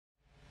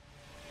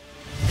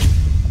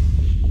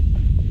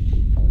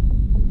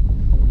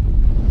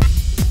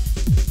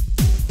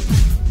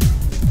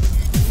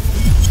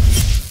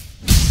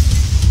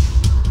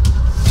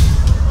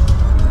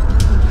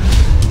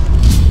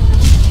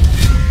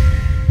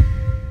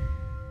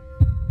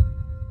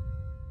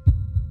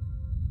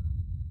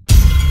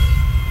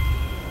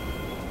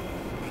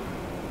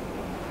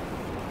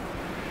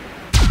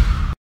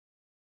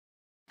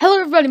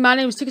everybody, my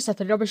name is Tikaseth,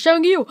 and I'll be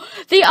showing you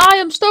the I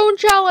Am Stone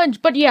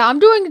Challenge. But yeah, I'm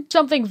doing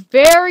something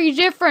very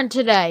different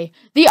today.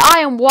 The I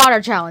Am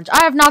Water Challenge.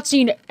 I have not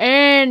seen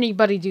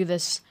anybody do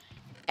this.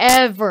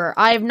 Ever.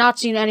 I have not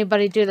seen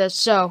anybody do this,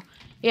 so...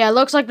 Yeah, it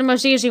looks like the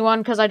most easy one,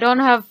 because I don't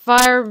have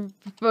fire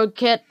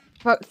kit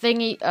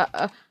thingy,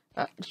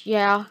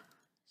 yeah.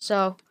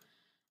 So,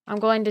 I'm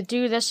going to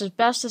do this as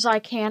best as I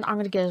can. I'm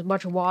going to get as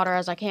much water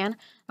as I can.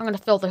 I'm going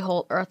to fill the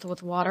whole earth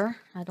with water.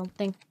 I don't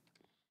think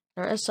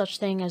there is such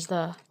thing as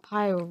the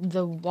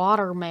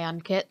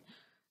Waterman kit.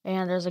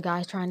 And there's a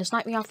guy trying to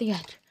snipe me off the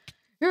edge.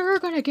 You're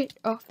gonna get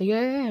off the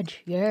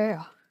edge,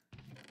 yeah.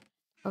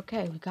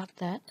 Okay, we got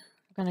that.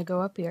 We're gonna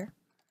go up here.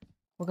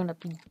 We're gonna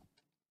be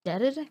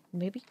deaded,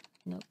 maybe?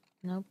 Nope,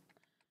 nope.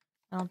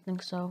 I don't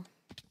think so.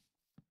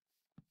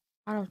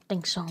 I don't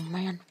think so,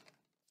 man.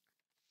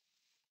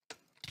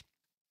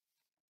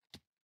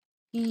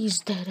 He's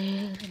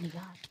deaded, and he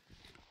got...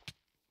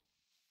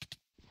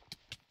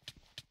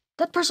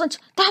 That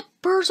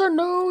person,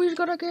 no, he's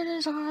gonna get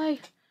his eye.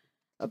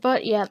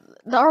 But yeah,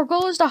 our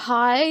goal is to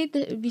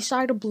hide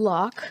beside a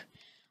block.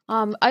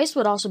 Ice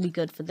would also be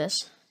good for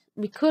this.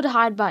 We could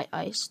hide by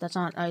ice. That's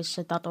not ice,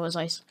 I thought that was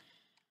ice.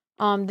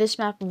 This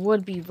map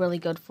would be really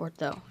good for it,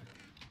 though.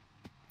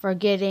 For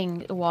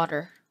getting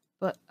water.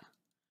 But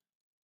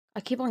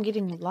I keep on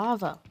getting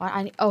lava.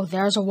 Oh,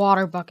 there's a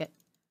water bucket.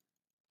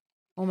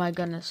 Oh my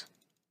goodness.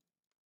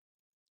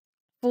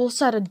 Full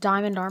set of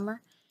diamond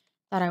armor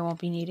that I won't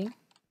be needing.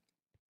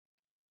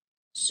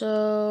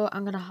 So,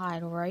 I'm gonna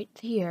hide right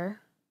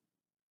here.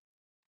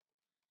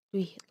 Do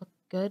we look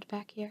good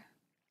back here?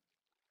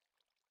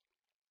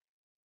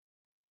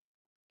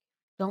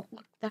 Don't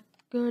look that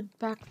good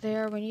back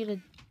there. We need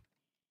a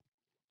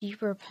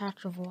deeper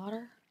patch of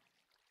water.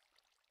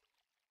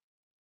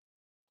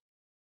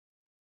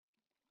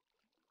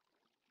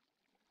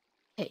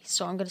 Okay,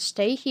 so I'm gonna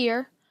stay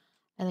here.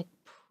 I look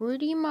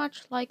pretty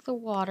much like the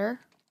water.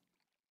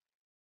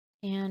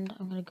 And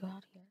I'm gonna go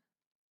out here.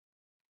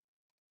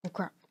 Oh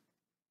crap.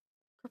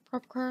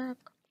 Crap.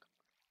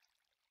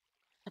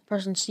 That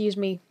person sees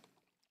me.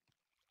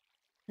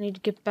 I need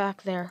to get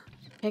back there.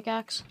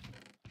 Pickaxe.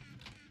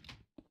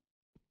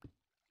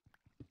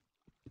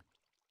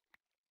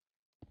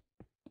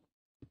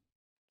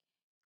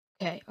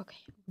 Okay.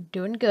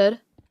 Doing good.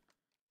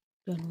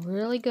 Doing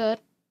really good.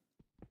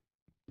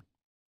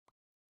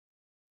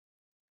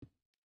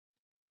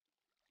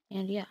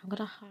 And yeah, I'm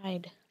gonna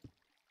hide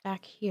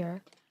back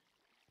here.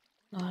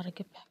 Know how to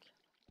get back here.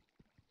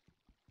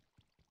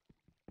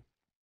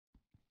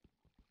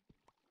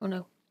 Oh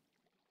no.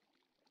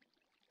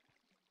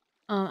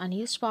 I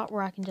need a spot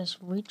where I can just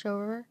reach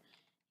over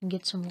and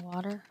get some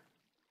water.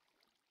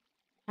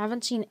 I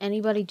haven't seen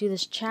anybody do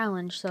this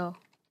challenge, so...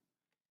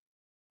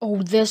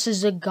 Oh, this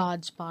is a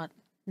god spot.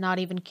 Not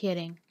even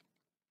kidding.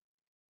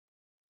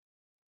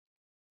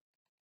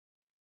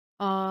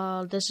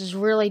 This is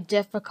really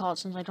difficult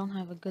since I don't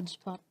have a good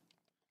spot.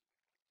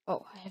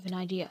 Oh, I have an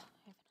idea.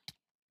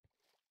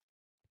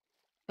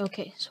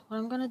 Okay, so what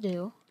I'm gonna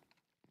do...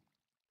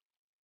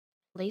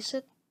 Place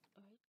it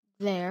right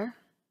there.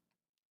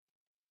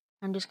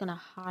 I'm just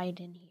gonna hide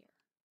in here.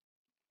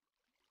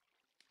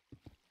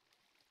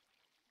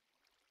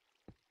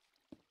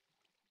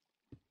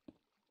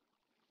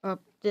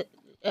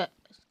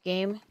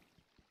 Game.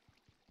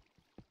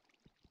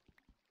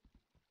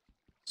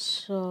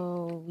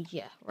 So,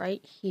 yeah,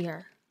 right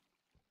here.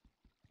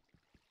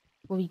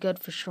 Will be good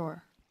for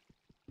sure.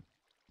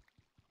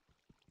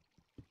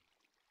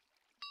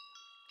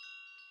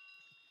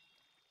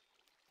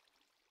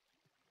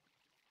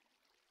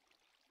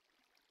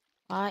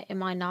 Why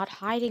am I not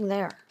hiding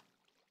there?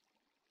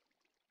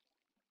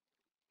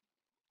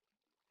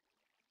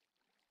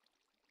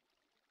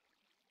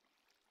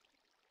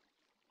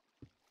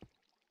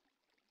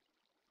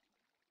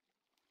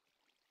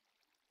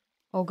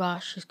 Oh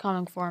gosh, she's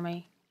coming for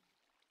me.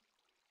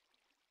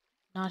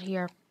 Not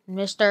here.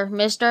 Mister.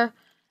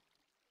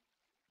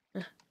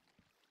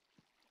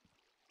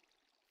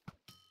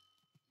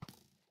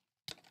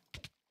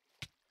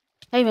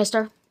 Hey,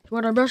 mister. You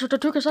wanna mess with the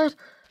Tukaseth?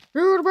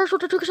 You wanna mess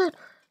with the Tukaseth?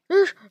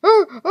 Yes.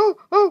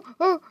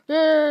 Oh,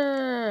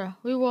 yeah.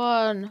 We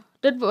won.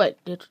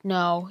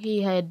 No,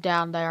 he hid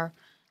down there.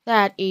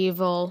 That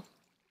evil.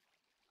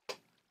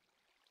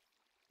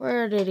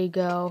 Where did he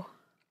go?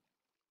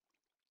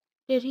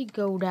 Did he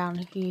go down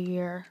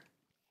here?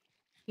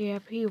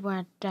 Yep, he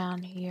went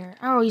down here.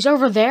 Oh, he's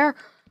over there?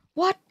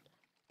 What?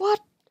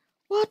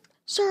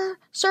 Sir,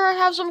 I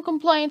have some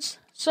complaints.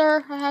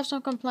 Sir,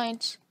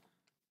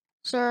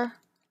 Sir.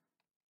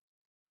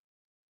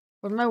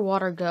 Where'd my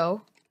water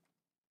go?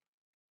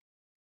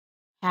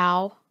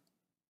 How?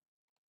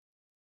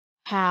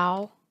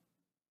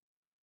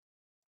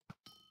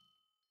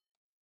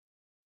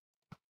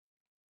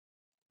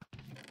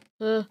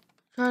 Try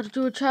to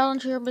do a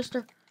challenge here,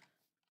 mister.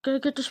 Gotta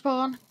get the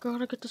spawn.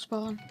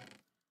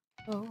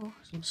 Oh,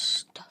 some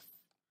stuff.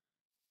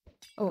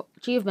 Oh,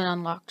 achievement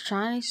unlocked.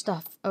 Shiny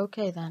stuff.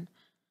 Okay then.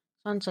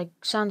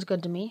 Sounds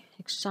good to me.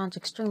 It sounds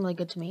extremely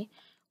good to me.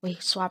 We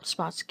swapped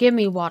spots. Give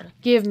me water.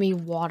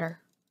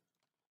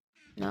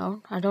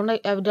 No, I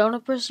don't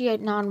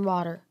appreciate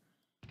non-water.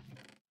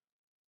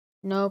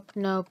 Nope,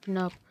 nope,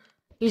 nope.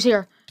 He's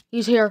here.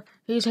 He's here.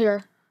 He's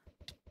here.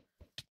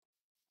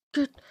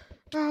 Get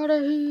out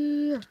of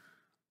here.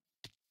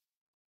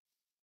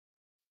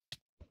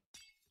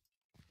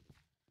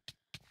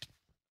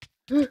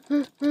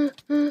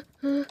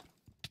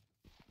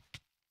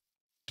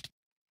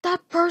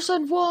 That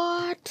person,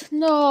 what?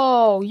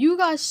 No, you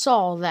guys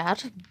saw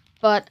that,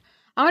 but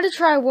I'm gonna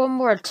try one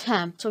more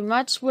attempt. So we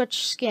might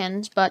switch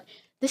skins, but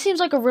this seems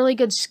like a really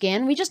good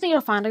skin. We just need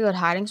to find a good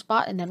hiding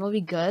spot, and then we'll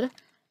be good.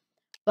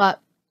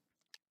 But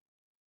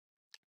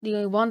the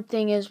only one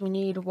thing is we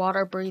need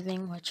water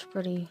breathing, which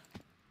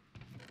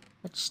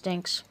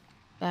stinks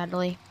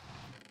badly.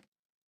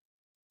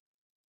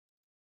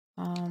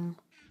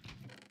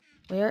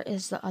 Where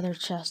is the other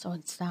chest? Oh,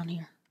 it's down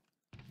here.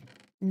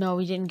 No,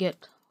 we didn't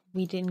get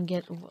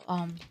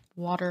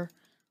water.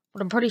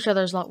 But I'm pretty sure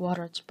there's a lot of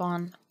water at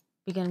spawn.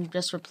 We can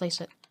just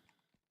replace it.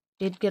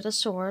 Did get a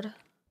sword.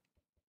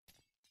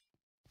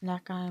 And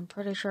that guy, I'm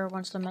pretty sure,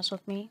 wants to mess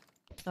with me.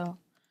 So,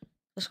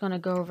 just gonna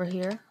go over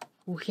here.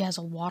 Ooh, he has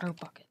a water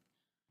bucket.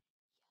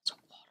 It's a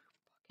water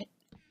bucket.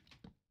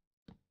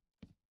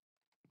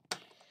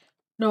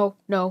 No,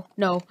 no,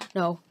 no,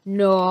 no,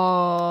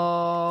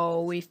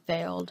 no. We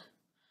failed.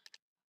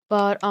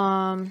 But,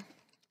 let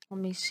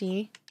me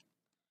see.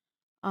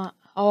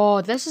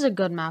 Oh, this is a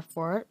good map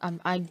for it.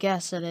 I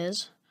guess it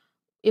is.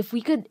 If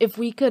we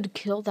could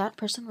kill that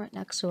person right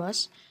next to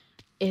us,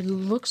 it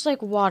looks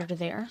like water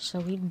there, so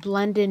we'd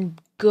blend in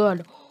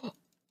good.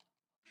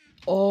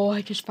 Oh,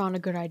 I just found a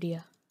good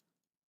idea.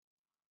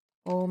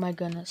 Oh my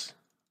goodness.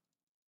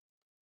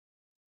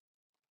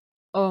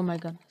 Oh my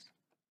goodness.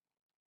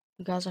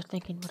 You guys are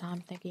thinking what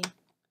I'm thinking.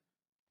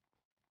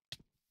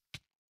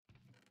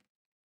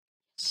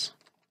 Yes.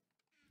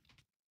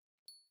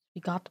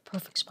 We got the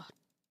perfect spot.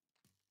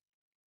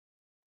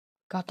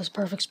 Got this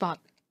perfect spot.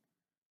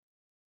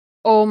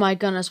 Oh my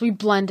goodness, we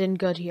blend in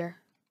good here.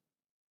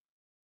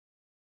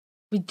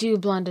 We do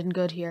blend in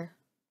good here.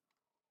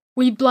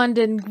 We blend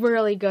in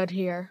really good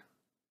here.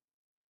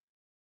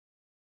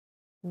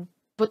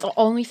 But the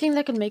only thing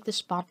that could make this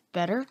spot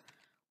better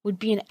would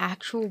be an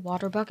actual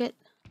water bucket.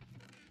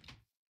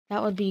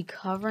 That would be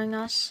covering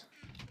us.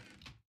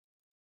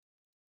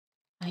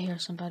 I hear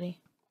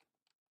somebody.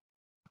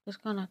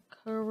 Just gonna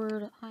cover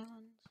the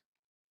island.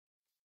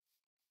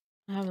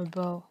 I have a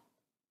bow.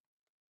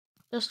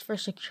 Just for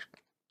security.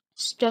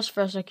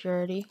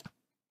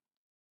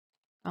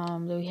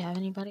 Do we have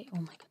anybody?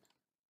 Oh my god.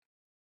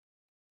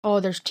 Oh,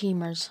 there's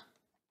teamers.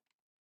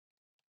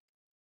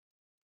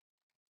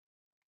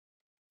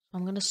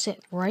 I'm gonna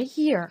sit right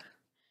here.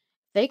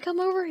 If they come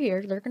over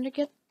here, they're gonna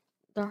get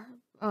they're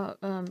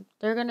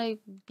gonna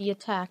be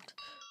attacked.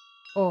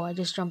 Oh, I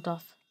just jumped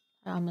off.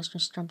 I almost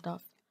just jumped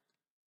off.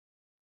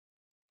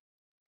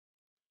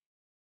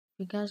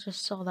 You guys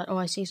just saw that. Oh,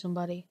 I see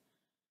somebody.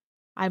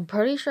 I'm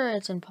pretty sure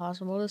it's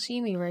impossible to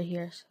see me right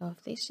here. So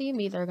if they see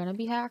me, they're gonna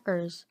be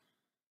hackers.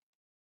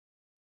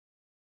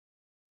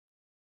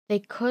 They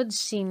could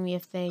see me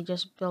if they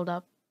just build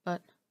up,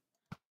 but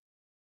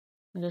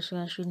I'm just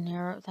gonna shoot an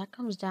arrow. That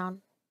comes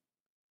down.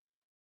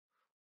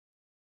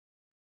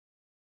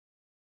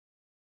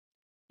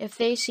 If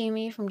they see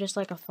me from just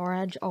like a far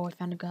edge, oh, I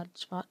found a good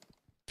spot.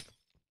 I'm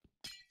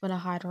gonna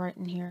hide right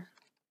in here.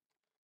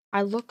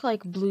 I look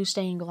like blue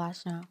stained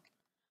glass now.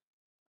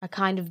 I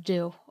kind of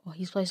do. Oh,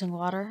 he's placing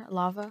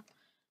lava.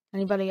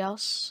 Anybody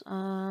else?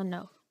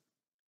 No.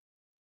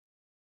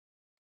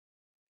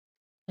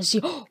 I see.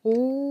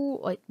 Oh,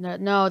 wait,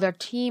 no, they're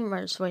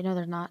teamers. Wait, no,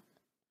 they're not.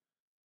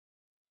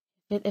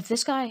 If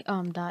this guy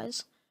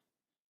dies,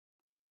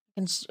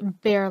 I can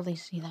barely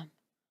see them.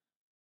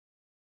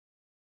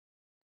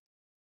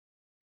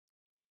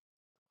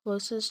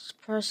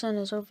 Closest person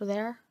is over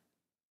there.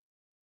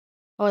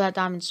 Oh, that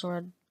diamond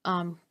sword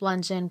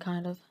blends in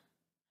kind of.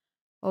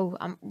 Oh,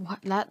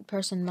 that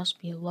person must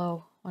be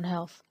low on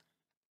health.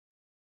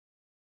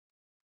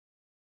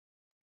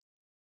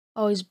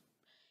 Oh,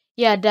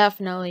 yeah,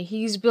 definitely.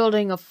 He's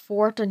building a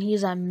fort and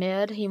he's at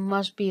mid. He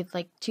must be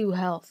like 2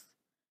 health.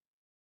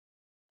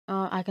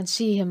 I can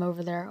see him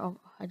over there. Oh,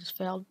 I just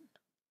failed.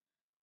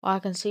 Oh, I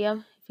can see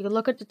him. If you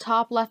look at the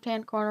top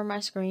left-hand corner of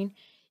my screen,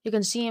 you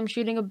can see him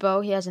shooting a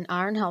bow. He has an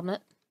iron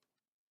helmet.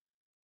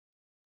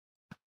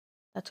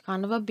 That's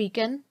kind of a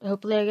beacon.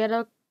 Hopefully I get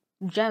a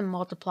gem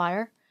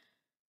multiplier.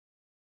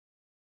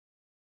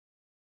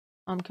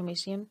 Can we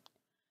see him?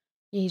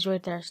 Yeah, he's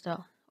right there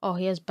still. Oh,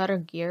 he has better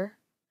gear.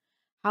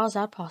 How is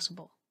that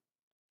possible?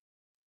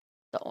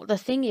 The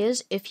thing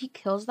is, if he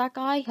kills that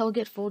guy, he'll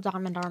get full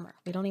diamond armor.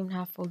 We don't even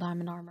have full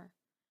diamond armor.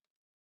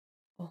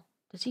 Oh,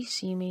 does he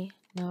see me?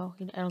 No,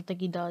 I don't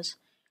think he does.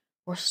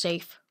 We're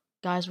safe.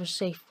 Guys, we're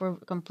safe. We're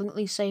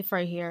completely safe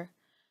right here.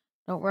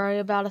 Don't worry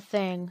about a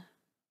thing.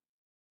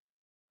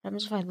 What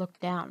happens if I look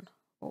down?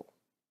 Oh.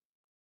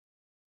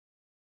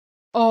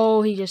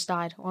 Oh, he just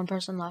died. 1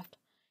 person left.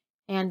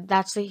 And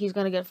he's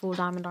gonna get full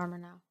diamond armor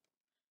now.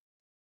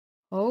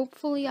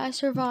 Hopefully I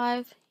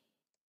survive.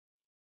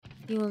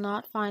 He will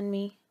not find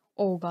me.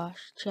 Oh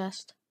gosh,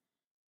 chest.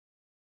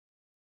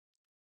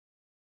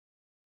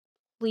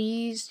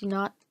 Please do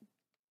not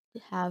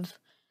have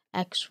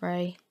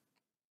X-ray.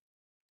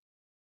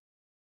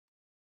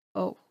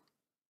 Oh.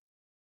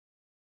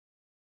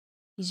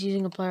 He's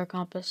using a player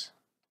compass.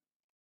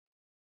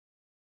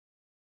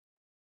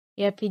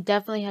 Yep, he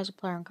definitely has a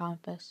player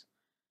compass.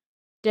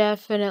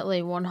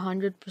 Definitely,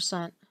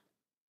 100%.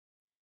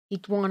 He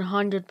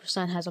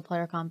 100% has a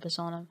player compass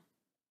on him.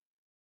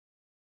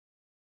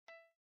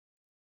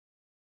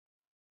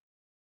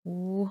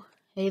 Ooh,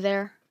 hey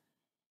there.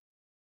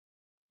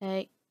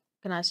 Hey,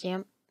 can I see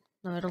him?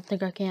 No, I don't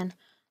think I can.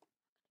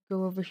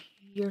 Go over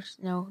here.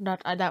 No,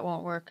 that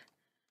won't work.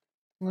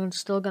 I'm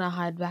still gonna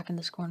hide back in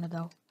this corner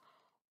though.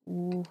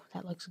 Ooh,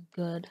 that looks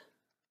good.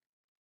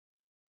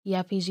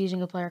 Yep, he's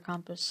using a player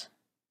compass.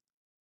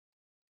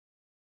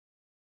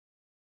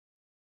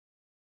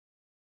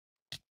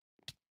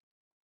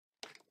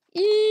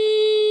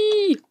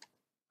 Eee!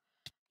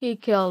 He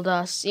killed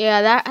us.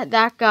 Yeah,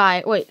 that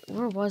guy. Wait,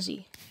 where was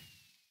he?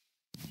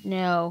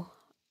 No.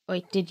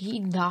 Wait, did he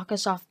knock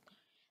us off?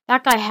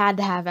 That guy had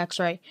to have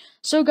X-ray.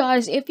 So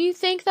guys, if you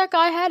think that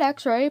guy had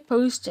X-ray,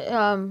 post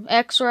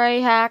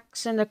X-ray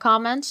hacks in the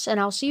comments, and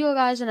I'll see you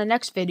guys in the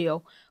next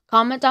video.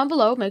 Comment down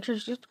below. Make sure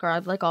to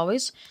subscribe, like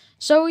always.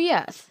 So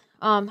yeah,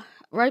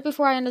 right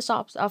before I end this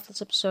off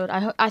this episode,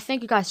 I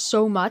thank you guys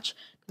so much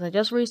because I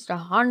just reached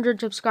 100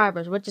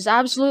 subscribers, which is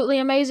absolutely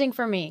amazing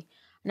for me.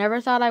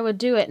 Never thought I would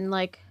do it in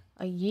like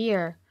a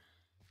year.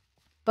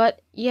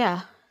 But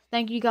yeah,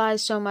 thank you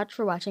guys so much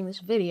for watching this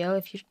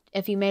video.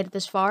 If you made it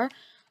this far,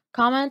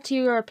 comment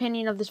your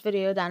opinion of this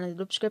video down in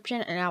the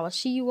description, and I will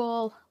see you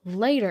all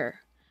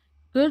later.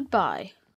 Goodbye.